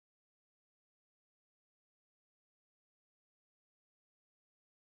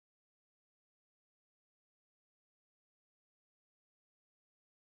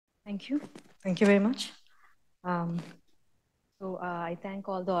Thank you. Thank you very much. I thank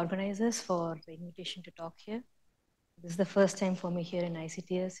all the organizers for the invitation to talk here. This is the first time for me here in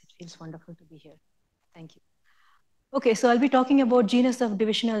ICTS. It feels wonderful to be here. Thank you. Okay, so I'll be talking about genus of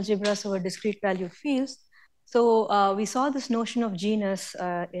divisional algebras over discrete valued fields. So we saw this notion of genus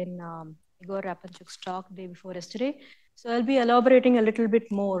in Igor Rapinchuk's talk day before yesterday. So I'll be elaborating a little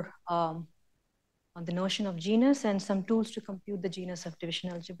bit more on the notion of genus and some tools to compute the genus of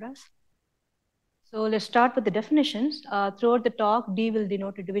divisional algebras. So let's start with the definitions. Throughout the talk, D will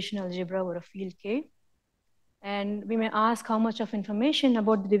denote a divisional algebra over a field K. And we may ask how much of information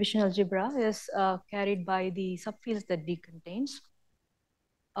about the divisional algebra is carried by the subfields that D contains.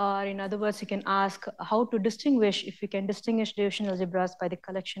 Or in other words, you can ask how to distinguish, if we can distinguish divisional algebras by the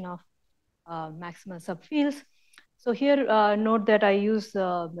collection of maximal subfields. So here, note that I use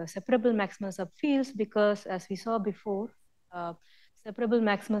the separable maximal subfields because, as we saw before, separable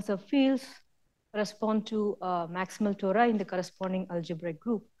maximal subfields correspond to maximal tori in the corresponding algebraic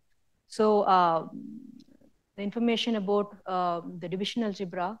group. So the information about the divisional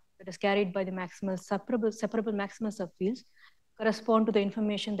algebra that is carried by the separable maximal subfields correspond to the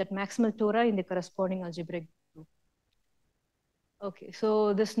information that maximal tori in the corresponding algebraic group. Okay,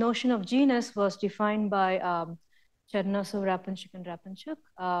 so this notion of genus was defined by Chernosov, Rapinchuk, and Rapinchuk.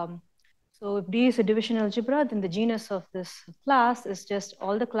 So if D is a divisional algebra, then the genus of this class is just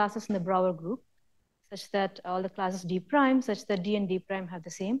all the classes in the Brouwer group, such that all the classes D prime, such that D and D prime have the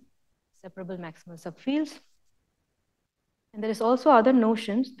same separable maximal subfields. And there is also other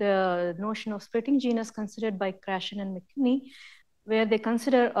notions, the notion of splitting genus considered by Krashen and McKinney, where they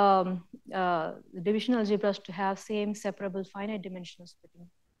consider the divisional algebras to have same separable finite dimensional splitting.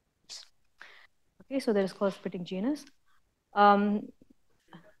 Okay, so that is called splitting genus. Sorry?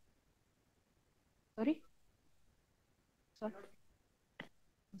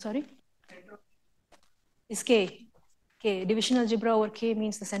 Sorry? Is K. K. Divisional algebra over K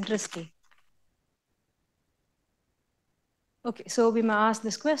means the center is K. Okay, so we may ask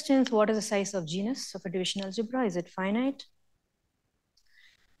these questions. What is the size of genus of a divisional algebra? Is it finite?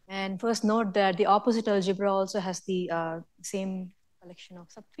 And first note that the opposite algebra also has the same collection of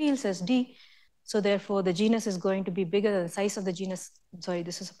subfields as D. So therefore, the genus is going to be bigger than the size of the genus. Sorry,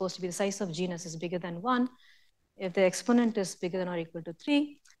 this is supposed to be the size of genus is bigger than 1 if the exponent is bigger than or equal to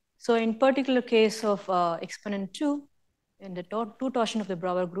 3. So in particular case of exponent 2, in the two torsion of the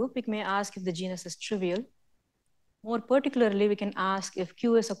Brouwer group, we may ask if the genus is trivial. More particularly, we can ask if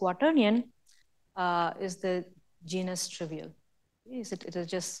Q is a quaternion, is the genus trivial? In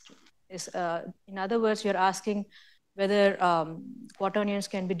other words, you're asking whether quaternions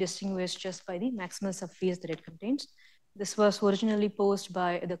can be distinguished just by the maximal subfields that it contains. This was originally posed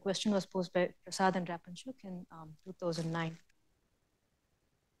by, the question was posed by Prasad and Rapinchuk in 2009.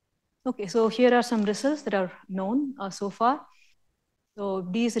 Okay, so here are some results that are known so far. So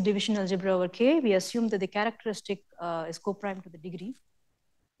D is a divisional algebra over K. We assume that the characteristic is co-prime to the degree.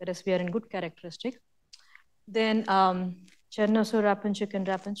 That is, we are in good characteristic. Then Chernosov, Rapinchuk, and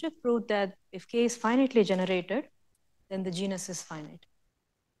Rapinchuk proved that if K is finitely generated, then the genus is finite.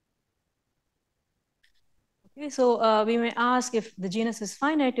 Okay, so we may ask if the genus is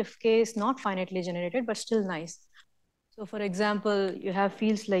finite if K is not finitely generated, but still nice. So for example, you have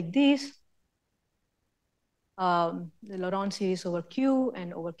fields like these, the Laurent series over Q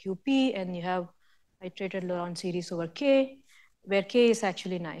and over QP, and you have iterated Laurent series over K, where K is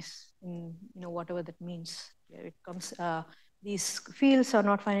actually nice, in whatever that means. Where it comes, these fields are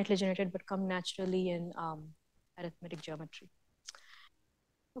not finitely generated, but come naturally in arithmetic geometry.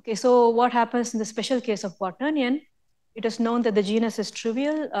 Okay, so what happens in the special case of quaternion? It is known that the genus is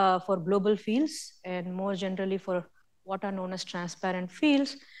trivial for global fields and more generally for what are known as transparent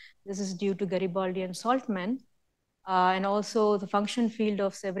fields. This is due to Garibaldi and Saltman. And also the function field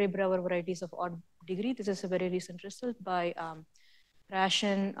of Sevre-Brouwer varieties of odd degree. This is a very recent result by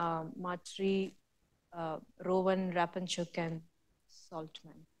Krashen, Mazury, Rowan, Rapinchuk, and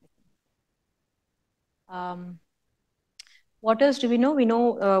Saltman. What else do we know? We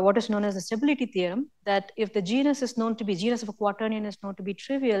know what is known as the stability theorem, that if the genus is known to be, genus of a quaternion is known to be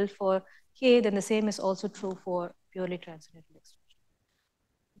trivial for K, then the same is also true for purely transcendental extension.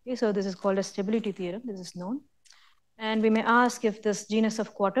 Okay, so this is called a stability theorem. This is known. And we may ask if this genus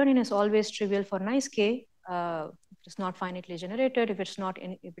of quaternion is always trivial for nice K, it's not finitely generated, if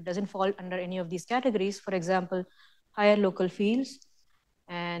it doesn't fall under any of these categories, for example, higher local fields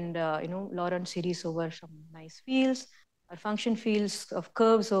and Laurent series over some nice fields, or function fields of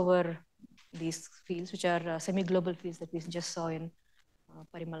curves over these fields, which are semi-global fields that we just saw in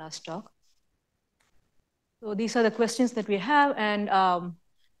Parimala's talk. So these are the questions that we have, and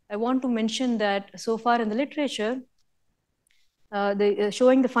I want to mention that so far in the literature,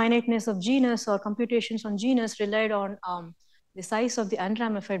 showing the finiteness of genus or computations on genus relied on the size of the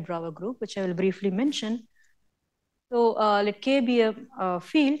unramified Brouwer group, which I will briefly mention. So let K be a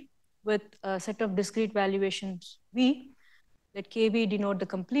field with a set of discrete valuations V. Let KB denote the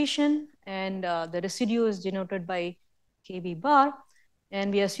completion, and the residue is denoted by KB bar.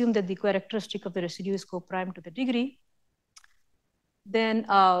 And we assume that the characteristic of the residue is co-prime to the degree. Then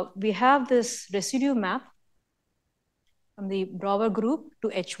we have this residue map from the Brouwer group to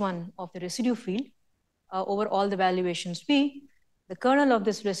H1 of the residue field over all the valuations V. The kernel of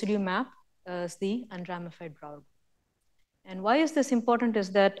this residue map is the unramified Brouwer group. And why is this important is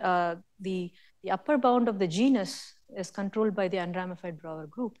that the upper bound of the genus is controlled by the unramified Brouwer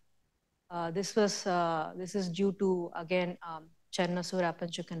group. This is due to, again, Chernosur,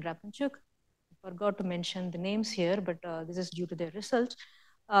 Rapinchuk, and Rapinchuk. I forgot to mention the names here, but this is due to their results,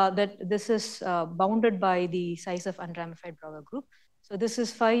 that this is bounded by the size of unramified Brouwer group. So this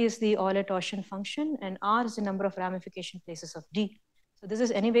is phi is the Euler-Torsion function, and R is the number of ramification places of D. So this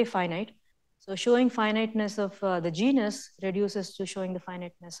is anyway finite. So showing finiteness of the genus reduces to showing the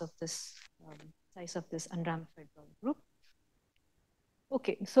finiteness of this size of this unramified Brouwer group.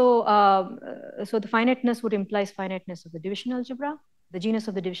 Okay, so so the finiteness would imply finiteness of the division algebra, the genus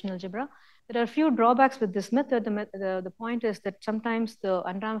of the division algebra. There are a few drawbacks with this method. The point is that sometimes the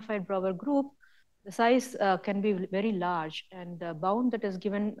unramified Brouwer group, the size can be very large, and the bound that is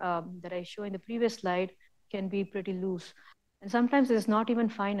given that I show in the previous slide can be pretty loose. And sometimes it is not even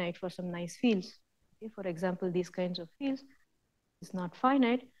finite for some nice fields. Okay, for example, these kinds of fields is not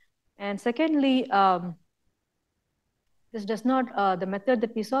finite. And secondly, this does not, the method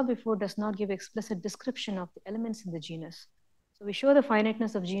that we saw before does not give explicit description of the elements in the genus. So we show the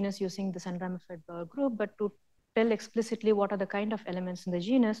finiteness of genus using this unramified Brouwer group, but to tell explicitly what are the kind of elements in the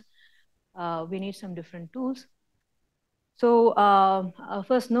genus, we need some different tools. So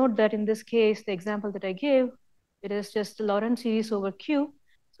first note that in this case, the example that I gave, it is just the Lorentz series over Q.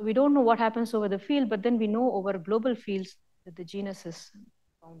 So we don't know what happens over the field, but then we know over global fields that the genus is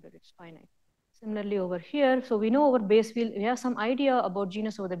bounded, it's finite. Similarly over here, so we know over base field, we have some idea about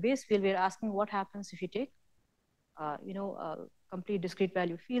genus over the base field. We're asking what happens if you take, complete discrete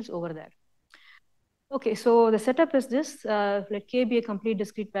value fields over that. Okay, so the setup is this. Let K be a complete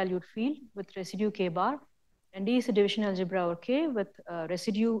discrete valued field with residue K bar, and D is a division algebra over K with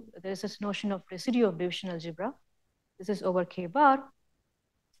residue. There is this notion of residue of division algebra. This is over K bar.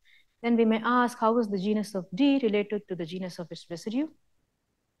 Then we may ask, how is the genus of D related to the genus of its residue?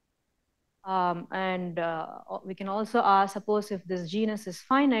 We can also ask, suppose if this genus is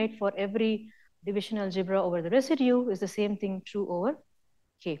finite for every division algebra over the residue, is the same thing true over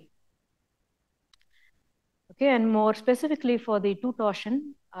K? Okay, and more specifically for the two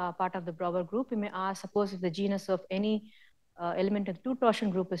torsion part of the Brouwer group, we may ask, suppose if the genus of any element in the two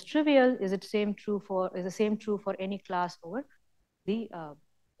torsion group is trivial, is the same true for any class over the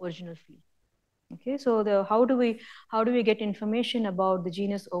original field? Okay, so how do we get information about the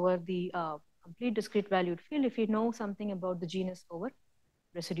genus over the complete discrete valued field if we know something about the genus over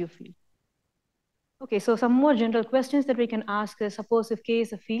residue field? Okay, so some more general questions that we can ask is, suppose if K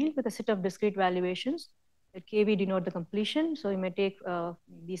is a field with a set of discrete valuations, let KB denote the completion. So you may take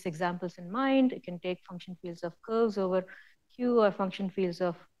these examples in mind. You can take function fields of curves over Q, or function fields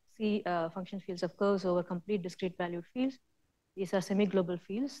of C, function fields of curves over complete discrete valued fields. These are semi-global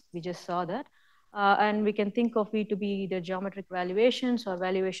fields. We just saw that. And we can think of V to be the geometric valuations or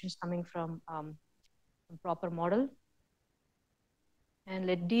valuations coming from proper model. And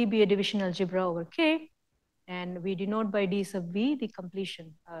let D be a division algebra over K. And we denote by D sub V the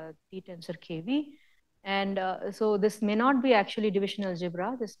completion, T tensor KV. And so this may not be actually division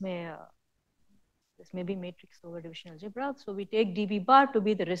algebra. This may be matrix over division algebra. So we take dB bar to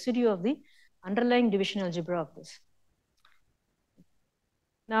be the residue of the underlying division algebra of this.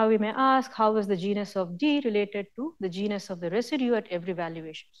 Now we may ask, how is the genus of D related to the genus of the residue at every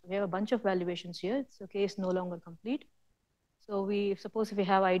valuation? So we have a bunch of valuations here. So K is no longer complete. So suppose if we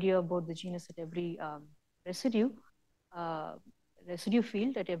have idea about the genus at every residue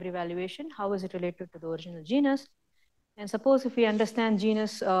field at every valuation, how is it related to the original genus? And suppose if we understand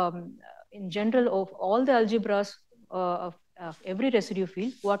genus in general of all the algebras of every residue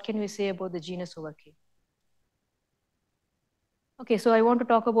field, what can we say about the genus over K? Okay, so I want to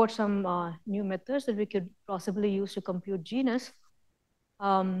talk about some new methods that we could possibly use to compute genus.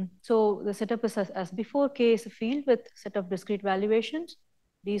 So the setup is as before. K is a field with set of discrete valuations.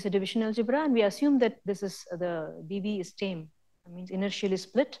 D is a division algebra, and we assume that this is the DV is tame. That means inertially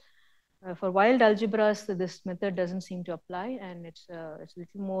split. For wild algebras, this method doesn't seem to apply, and it's a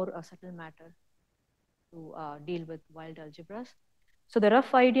little more a subtle matter to deal with wild algebras. So the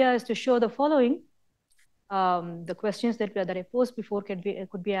rough idea is to show the following. The questions that I posed before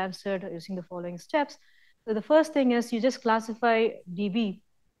could be answered using the following steps. So the first thing is you just classify dV.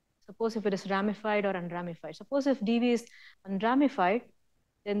 Suppose if it is ramified or unramified. Suppose if dV is unramified,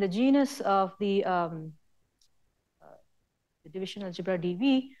 then the genus of the division algebra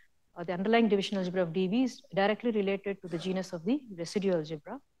dV, or the underlying division algebra of dV, is directly related to the genus of the residue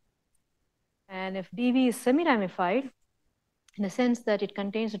algebra. And if dV is semi-ramified, in the sense that it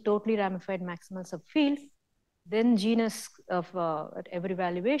contains a totally ramified maximal subfield, then genus of at every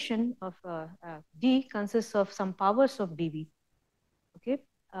valuation of D consists of some powers of dV. Okay,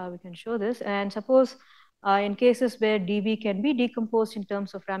 we can show this. And suppose in cases where dV can be decomposed in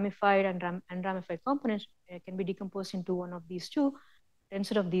terms of ramified and unramified components, it can be decomposed into one of these two,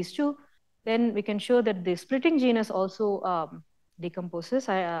 instead of these two, then we can show that the splitting genus also decomposes.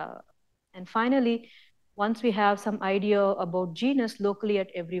 And finally, once we have some idea about genus locally at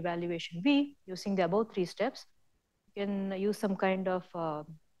every valuation V, using the above three steps, we can use some kind of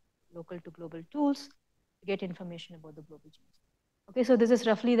local to global tools to get information about the global genus. Okay, so this is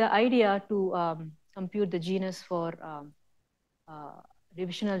roughly the idea to compute the genus for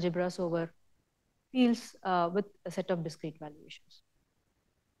division algebras over fields with a set of discrete valuations.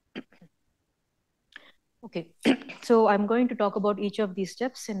 Okay, so I'm going to talk about each of these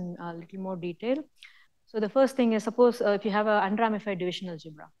steps in a little more detail. So the first thing is, suppose if you have an unramified division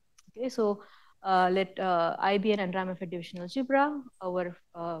algebra. Okay, so let I be an unramified division algebra over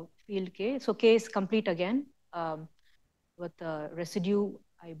field K. So K is complete again with residue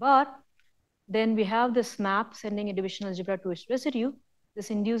I bar. Then we have this map sending a division algebra to its residue.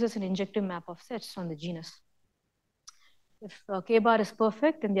 This induces an injective map of sets on the genus. If K bar is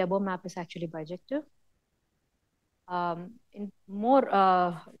perfect, then the above map is actually bijective. In more,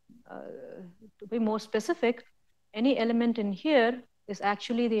 to be more specific, any element in here is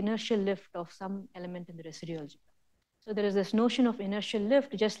actually the inertial lift of some element in the residue algebra. So there is this notion of inertial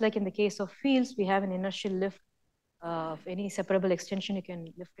lift, just like in the case of fields, we have an inertial lift of any separable extension. You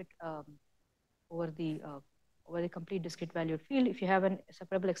can lift it over the complete discrete valued field. If you have a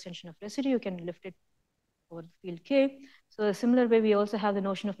separable extension of residue, you can lift it over the field K. So a similar way, we also have the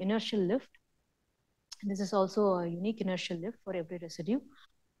notion of inertial lift. This is also a unique inertial lift for every residue.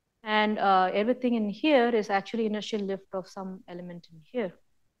 And everything in here is actually inertial lift of some element in here.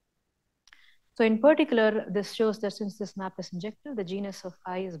 So in particular, this shows that since this map is injective, the genus of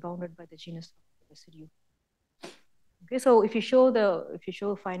I is bounded by the genus of the residue. Okay, so if you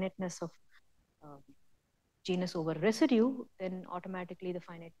show finiteness of genus over residue, then automatically the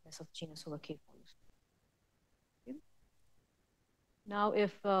finiteness of genus over K follows. Okay. Now,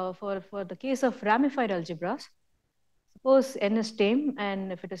 if for the case of ramified algebras, suppose n is tame,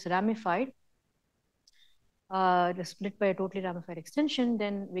 and if it is ramified, it is split by a totally ramified extension,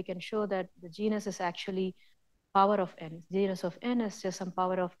 then we can show that the genus is actually power of n. Genus of n is just some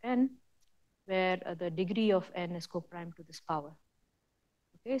power of n, where the degree of n is co-prime to this power.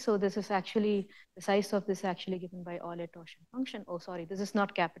 Okay, so this is actually, the size of this is actually given by Euler-Torsion function. Oh, sorry, this is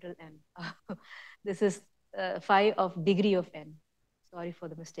not capital N. This is phi of degree of n. Sorry for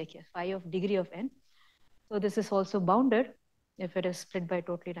the mistake here, phi of degree of n. So this is also bounded if it is split by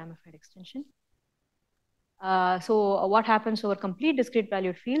totally ramified extension. So what happens over complete discrete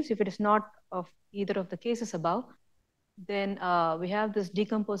valued fields, if it is not of either of the cases above, then we have this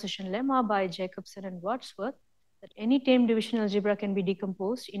decomposition lemma by Jacobson and Wadsworth, that any tame division algebra can be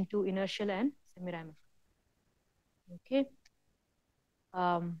decomposed into inertial and semi-ramified. Okay.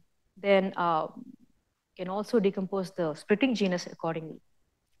 Then can also decompose the splitting genus accordingly.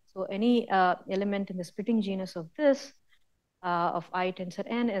 So any element in the splitting genus of this, of I tensor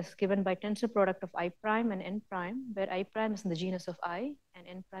n, is given by tensor product of I prime and n prime, where I prime is in the genus of I and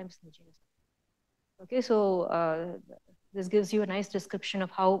n prime is in the genus of I. Okay, so this gives you a nice description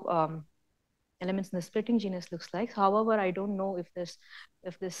of how elements in the splitting genus looks like. However, I don't know if this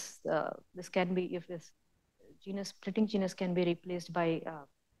genus splitting genus can be replaced by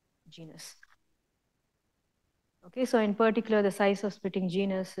genus. Okay, so in particular, the size of splitting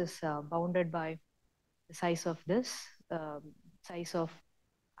genus is bounded by the size of this, size of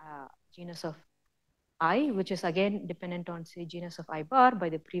genus of I, which is again dependent on, say, genus of I bar by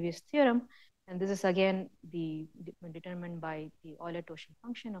the previous theorem. And this is again determined by the Euler-Torsion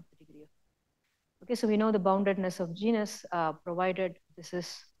function of the degree of. Okay, so we know the boundedness of genus provided this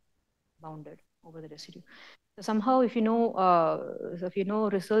is bounded over the residue. So somehow, if you know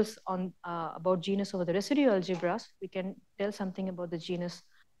results on about genus over the residue algebras, we can tell something about the genus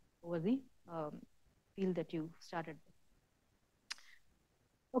over the field that you started with.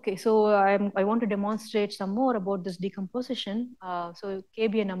 Okay, so I want to demonstrate some more about this decomposition. So K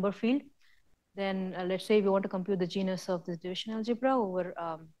be a number field. Then let's say we want to compute the genus of this division algebra over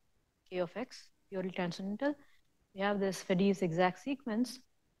K of X, purely transcendental. We have this Fedie's exact sequence,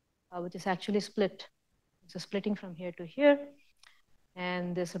 which is actually split. So splitting from here to here.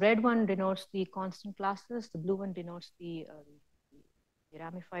 And this red one denotes the constant classes. The blue one denotes the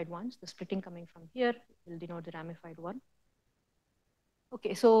ramified ones. The splitting coming from here will denote the ramified one.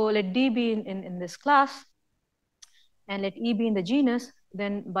 Okay, so let D be in this class and let E be in the genus.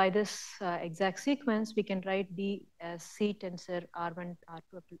 Then by this exact sequence, we can write D as C tensor R1,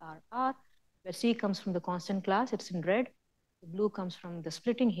 R2, RR, where C comes from the constant class. It's in red. The blue comes from the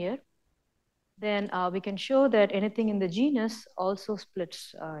splitting here. Then we can show that anything in the genus also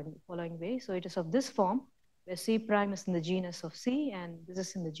splits in the following way. So it is of this form, where C prime is in the genus of C, and this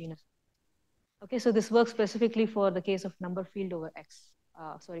is in the genus. Okay, so this works specifically for the case of number field over X.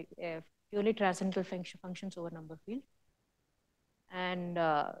 Purely transcendental functions over number field. And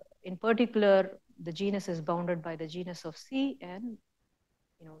in particular, the genus is bounded by the genus of C, and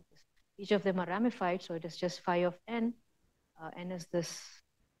each of them are ramified, so it is just phi of n. N is this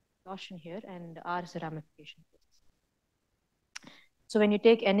torsion here, and R is the ramification. So when you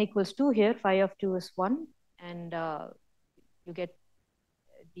take n equals 2 here, phi of 2 is 1, and you get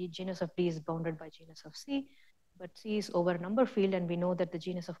the genus of D is bounded by genus of C, but C is over number field, and we know that the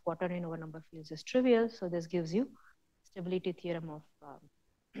genus of quaternion over number fields is trivial, so this gives you stability theorem of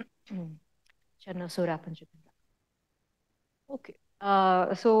Rapinchuk. Okay,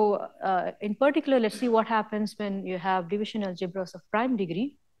 in particular, let's see what happens when you have division algebras of prime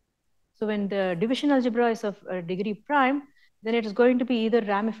degree. So when the division algebra is of degree prime, then it is going to be either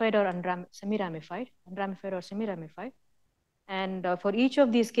ramified or semi-ramified, unramified or semi-ramified. And for each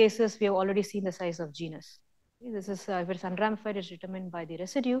of these cases, we have already seen the size of genus. Okay, this is, if it's unramified, it's determined by the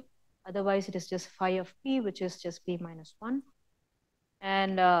residue. Otherwise, it is just phi of p, which is just p minus 1.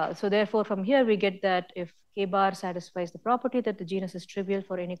 And so therefore, from here, we get that if k bar satisfies the property that the genus is trivial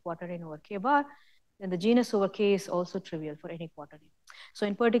for any quaternion over k bar, then the genus over k is also trivial for any quaternion. So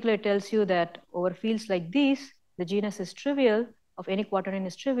in particular, it tells you that over fields like these, the genus is trivial, of any quaternion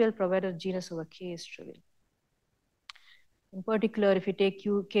is trivial, provided genus over k is trivial. In particular, if you take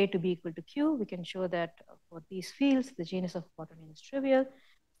k to be equal to q, we can show that for these fields, the genus of quaternion is trivial.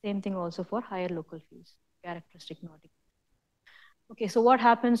 Same thing also for higher local fields, characteristic not equal. Okay, so what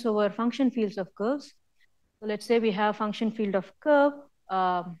happens over function fields of curves? So let's say we have function field of curve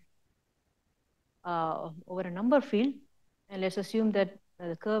over a number field, and let's assume that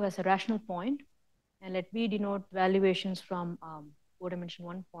the curve has a rational point, and let V denote valuations from 4-dimension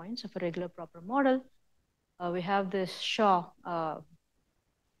 1 points of a regular proper model. We have this Shaw-Brouwer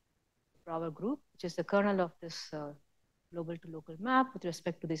group, which is the kernel of this global to local map with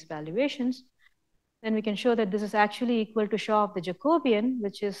respect to these valuations. Then we can show that this is actually equal to Shaw of the Jacobian,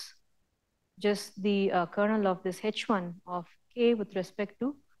 which is just the kernel of this H1 of K with respect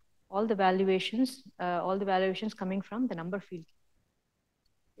to all the valuations coming from the number field.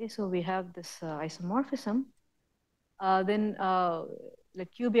 Okay, so we have this isomorphism. Then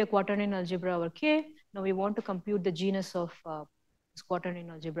let Q be a quaternion algebra over K. Now we want to compute the genus of this quaternion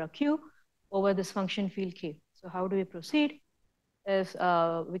algebra Q over this function field K. So how do we proceed? Is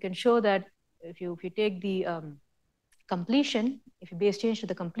we can show that if you take the completion, if you base change to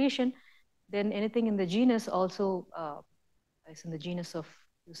the completion, then anything in the genus also is in the genus of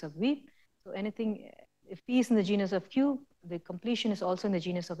Q sub V. So anything, if P is in the genus of Q, the completion is also in the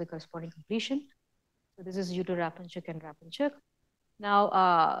genus of the corresponding completion. So this is due to Rapinchuk and Rapinchuk.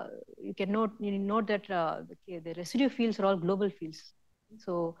 Now you can note that the residue fields are all global fields.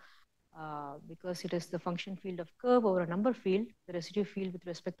 So because it is the function field of curve over a number field, the residue field with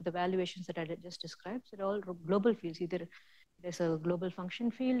respect to the valuations that I just described, so they're all global fields. Either there's a global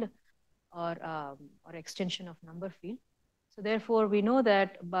function field or extension of number field. So therefore, we know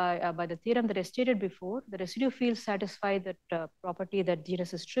that by the theorem that I stated before, the residue fields satisfy that property that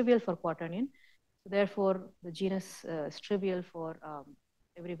genus is trivial for quaternion. So therefore, the genus is trivial for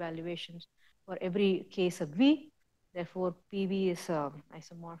every valuations for every K sub V. Therefore, PV is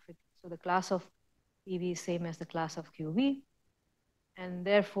isomorphic. So the class of PV is same as the class of QV. And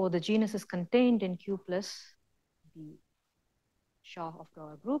therefore, the genus is contained in Q plus the Shaw of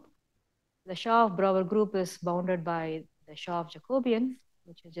Brouwer group. The Shaw of Brouwer group is bounded by the Shaw of Jacobian,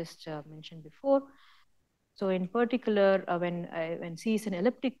 which I just mentioned before. So in particular, when C is an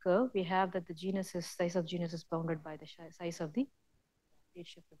elliptic curve, we have that the size of genus is bounded by the size of the state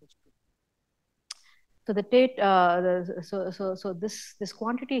shift of its group. So this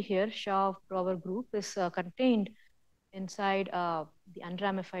quantity here, Shaw-Brouwer group, is contained inside the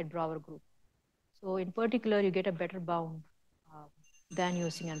unramified Brouwer group. So in particular, you get a better bound than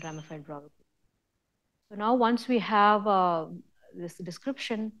using unramified Brouwer group. So now once we have this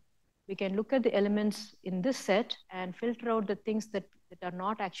description, we can look at the elements in this set and filter out the things that are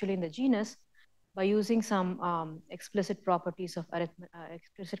not actually in the genus by using some explicit properties of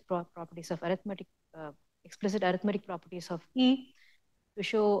arithmetic, explicit arithmetic properties of E to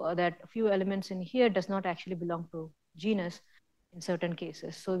show that a few elements in here does not actually belong to genus in certain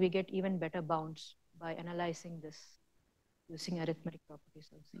cases. So we get even better bounds by analyzing this using arithmetic properties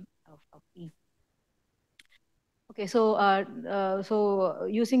of E. Okay, so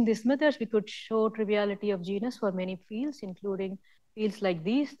using these methods, we could show triviality of genus for many fields, including fields like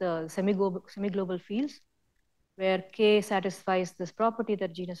these, the semi-global fields, where K satisfies this property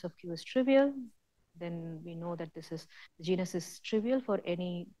that genus of Q is trivial. Then we know that the genus is trivial for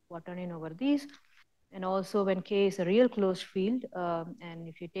any quaternion over these. And also when K is a real closed field, and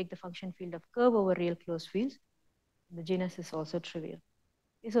if you take the function field of curve over real closed fields, the genus is also trivial.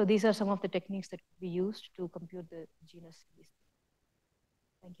 So these are some of the techniques that could be used to compute the genus.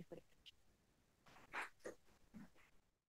 Thank you for it.